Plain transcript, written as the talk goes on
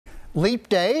Leap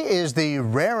Day is the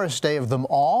rarest day of them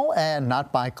all, and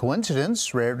not by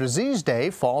coincidence, Rare Disease Day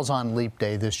falls on Leap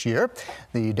Day this year.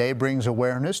 The day brings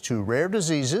awareness to rare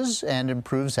diseases and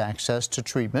improves access to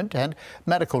treatment and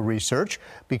medical research.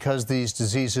 Because these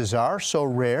diseases are so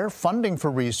rare, funding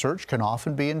for research can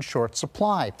often be in short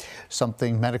supply,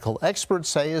 something medical experts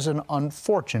say is an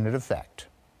unfortunate effect.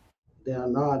 They are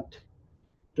not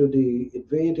to the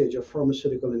advantage of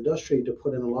pharmaceutical industry to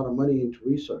put in a lot of money into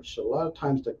research. So a lot of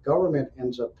times the government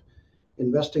ends up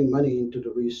investing money into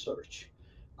the research.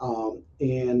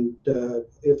 And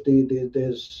if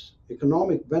there's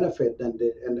economic benefit, then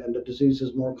and the disease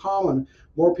is more common,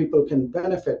 more people can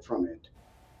benefit from it.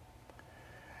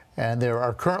 And there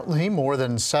are currently more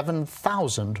than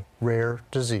 7,000 rare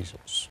diseases.